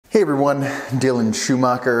Hey everyone, Dylan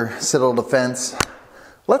Schumacher, Citadel Defense.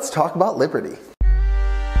 Let's talk about liberty.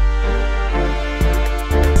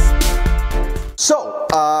 So,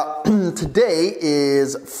 today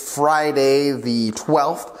is Friday the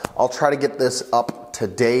 12th. I'll try to get this up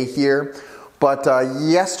today here. But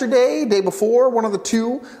yesterday, day before, one of the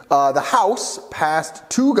two, the House passed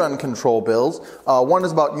two gun control bills. One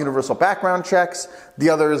is about universal background checks. The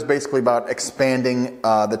other is basically about expanding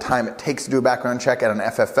the time it takes to do a background check at an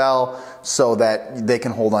FFL so that they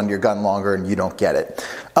can hold on to your gun longer and you don't get it.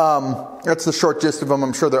 That's the short gist of them.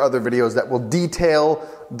 I'm sure there are other videos that will detail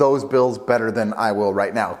those bills better than I will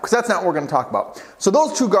right now, because that's not what we're going to talk about. So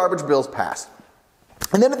those two garbage bills passed.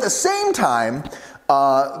 And then at the same time,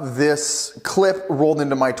 this clip rolled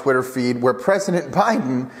into my Twitter feed where President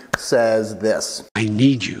Biden says this. I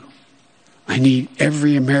need you. I need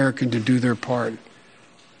every American to do their part. And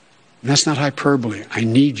that's not hyperbole. I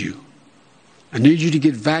need you. I need you to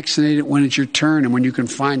get vaccinated when it's your turn and when you can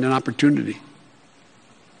find an opportunity.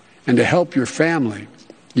 And to help your family,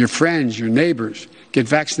 your friends, your neighbors get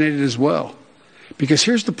vaccinated as well. Because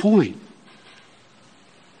here's the point.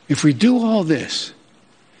 If we do all this,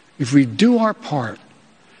 if we do our part,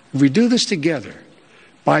 if we do this together,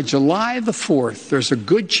 by July the 4th, there's a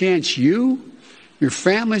good chance you, your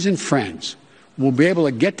families and friends will be able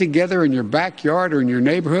to get together in your backyard or in your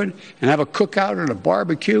neighborhood and have a cookout or a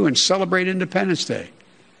barbecue and celebrate Independence Day.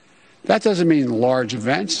 That doesn't mean large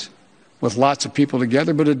events with lots of people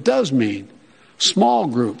together, but it does mean small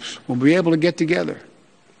groups will be able to get together.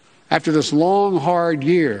 After this long, hard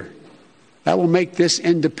year, that will make this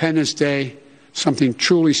Independence Day something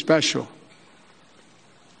truly special,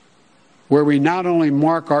 where we not only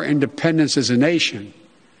mark our independence as a nation,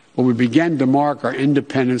 but we begin to mark our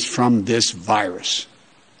independence from this virus.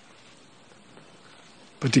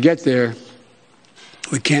 But to get there,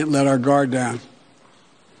 we can't let our guard down.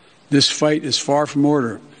 This fight is far from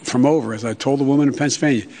over. As I told the woman in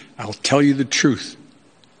Pennsylvania, I'll tell you the truth.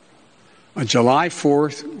 On July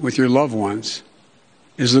 4th, with your loved ones,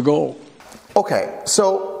 is the goal. Okay,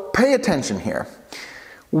 so pay attention here.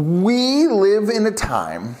 We live in a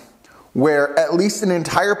time where at least an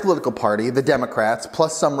entire political party, the Democrats,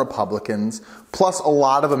 plus some Republicans, plus a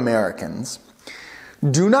lot of Americans,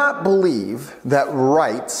 do not believe that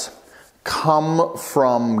rights come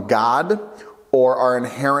from God or are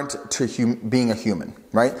inherent to being a human,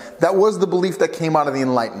 right? That was the belief that came out of the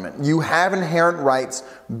Enlightenment. You have inherent rights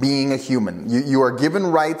being a human. You are given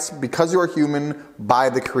rights because you are human by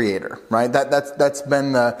the Creator, right? That's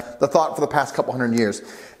been the thought for the past couple hundred years.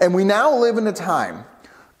 And we now live in a time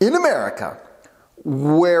in America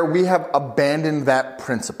where we have abandoned that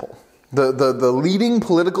principle. The leading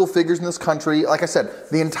political figures in this country, like I said,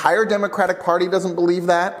 the entire Democratic Party doesn't believe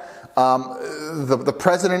that. The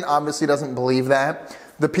president obviously doesn't believe that.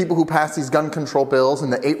 The people who passed these gun control bills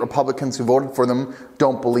and the 8 Republicans who voted for them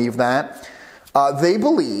don't believe that. They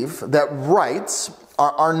believe that rights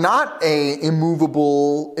are not an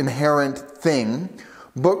immovable, inherent thing,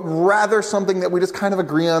 but rather something that we just kind of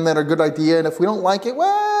agree on that are a good idea, and if we don't like it,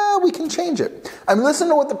 well, we can change it. I mean, listen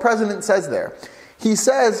to what the president says there. He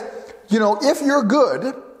says, you know, if you're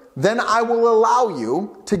good, then I will allow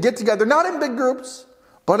you to get together, not in big groups,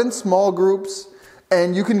 but in small groups,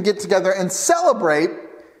 and you can get together and celebrate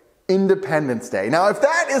Independence Day. Now, if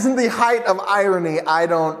that isn't the height of irony, I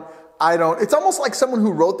don't, it's almost like someone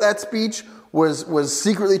who wrote that speech was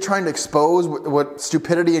secretly trying to expose what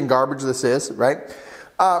stupidity and garbage this is, right?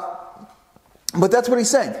 But that's what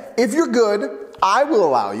he's saying. If you're good, I will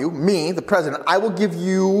allow you, me, the president, I will give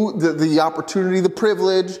you the opportunity, the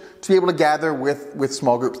privilege to be able to gather with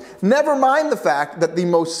small groups. Never mind the fact that the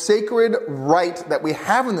most sacred right that we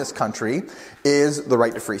have in this country is the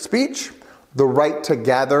right to free speech, the right to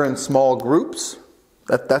gather in small groups.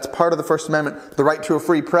 That's part of the First Amendment. The right to a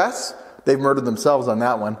free press. They've murdered themselves on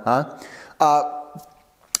that one, huh?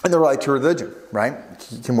 And the right to religion, right?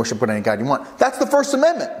 You can worship what any God you want. That's the First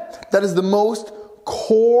Amendment. That is the most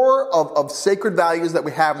core of sacred values that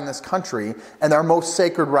we have in this country, and our most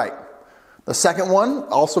sacred right. The second one,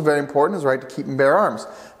 also very important, is the right to keep and bear arms.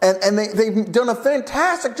 And they've done a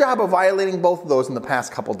fantastic job of violating both of those in the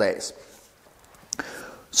past couple days.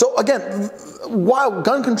 So again, while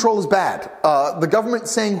gun control is bad, the government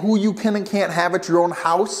saying who you can and can't have at your own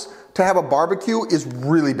house to have a barbecue is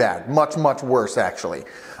really bad. Much, much worse, actually.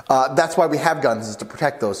 That's why we have guns, is to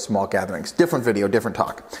protect those small gatherings. Different video, different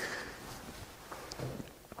talk.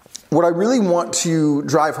 What I really want to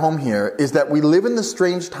drive home here is that we live in this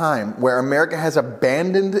strange time where America has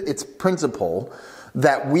abandoned its principle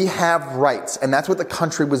that we have rights, and that's what the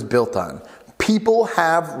country was built on. People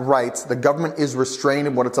have rights. The government is restrained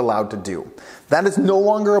in what it's allowed to do. That is no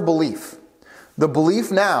longer a belief. The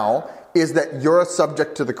belief now is that you're a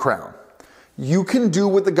subject to the crown. You can do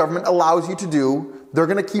what the government allows you to do. They're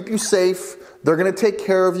going to keep you safe. They're going to take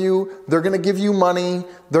care of you. They're going to give you money.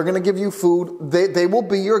 They're going to give you food. They will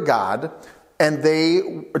be your God, and they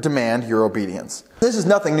demand your obedience. This is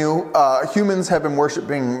nothing new. Humans have been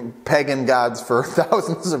worshiping pagan gods for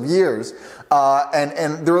thousands of years.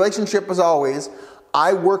 And the relationship is always,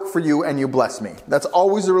 I work for you and you bless me. That's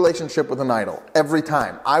always the relationship with an idol. Every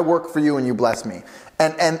time. I work for you and you bless me.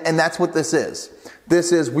 And that's what this is.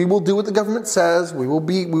 This is, we will do what the government says. We will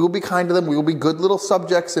be kind to them. We will be good little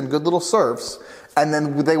subjects and good little serfs. And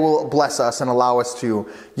then they will bless us and allow us to,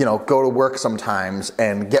 go to work sometimes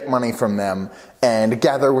and get money from them and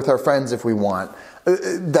gather with our friends if we want.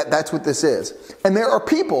 That's what this is. And there are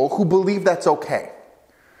people who believe that's okay.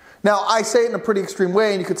 Now, I say it in a pretty extreme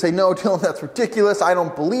way, and you could say, no, Dylan, that's ridiculous. I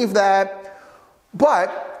don't believe that.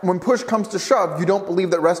 But when push comes to shove, you don't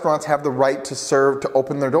believe that restaurants have the right to serve, to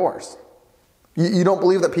open their doors. You don't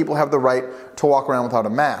believe that people have the right to walk around without a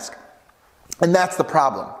mask. And that's the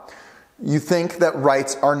problem. You think that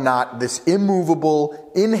rights are not this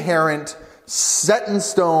immovable, inherent, set in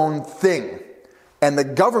stone thing. And the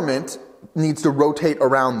government needs to rotate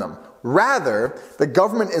around them. Rather, the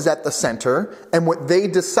government is at the center, and what they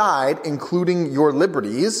decide, including your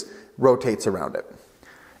liberties, rotates around it.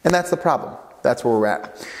 And that's the problem. That's where we're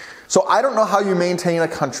at. So I don't know how you maintain a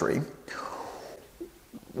country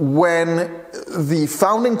when the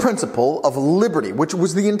founding principle of liberty, which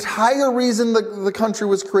was the entire reason the country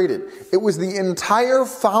was created, it was the entire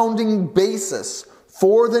founding basis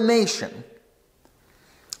for the nation,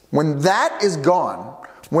 when that is gone,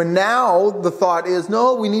 when now the thought is,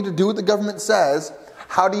 no, we need to do what the government says,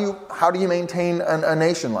 how do you maintain a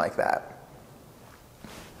nation like that?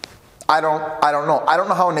 I don't know. I don't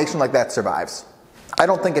know how a nation like that survives. I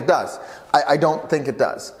don't think it does. I don't think it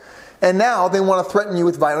does. And now they want to threaten you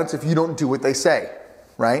with violence if you don't do what they say,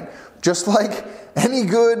 right? Just like any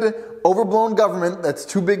good overblown government that's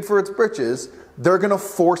too big for its britches, they're going to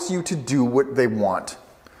force you to do what they want.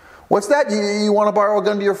 What's that? You want to borrow a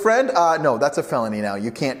gun to your friend? No, that's a felony now. You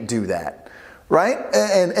can't do that. Right?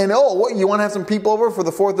 And what, you want to have some people over for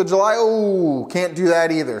the 4th of July? Oh, can't do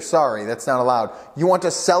that either. Sorry, that's not allowed. You want to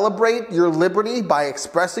celebrate your liberty by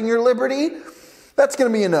expressing your liberty? That's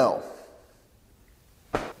going to be a no.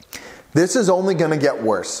 This is only going to get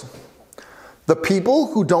worse. The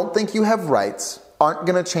people who don't think you have rights aren't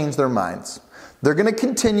going to change their minds. They're going to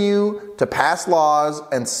continue to pass laws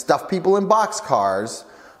and stuff people in boxcars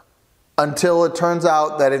until it turns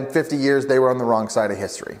out that in 50 years they were on the wrong side of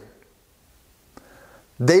history.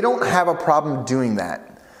 They don't have a problem doing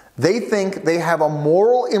that. They think they have a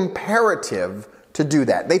moral imperative to do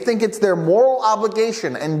that. They think it's their moral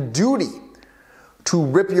obligation and duty to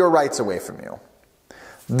rip your rights away from you.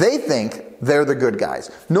 They think they're the good guys.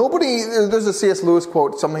 There's a C.S. Lewis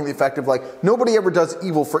quote, something to the effect of like, nobody ever does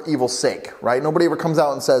evil for evil's sake, right? Nobody ever comes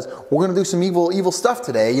out and says, we're going to do some evil stuff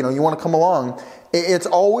today. You want to come along. It's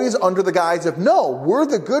always under the guise of, no, we're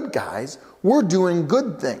the good guys. We're doing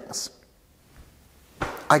good things.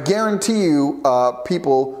 I guarantee you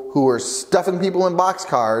people who are stuffing people in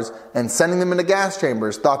boxcars and sending them into gas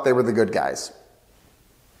chambers thought they were the good guys.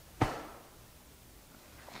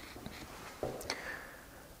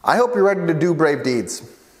 I hope you're ready to do brave deeds,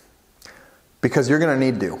 because you're going to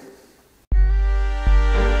need to.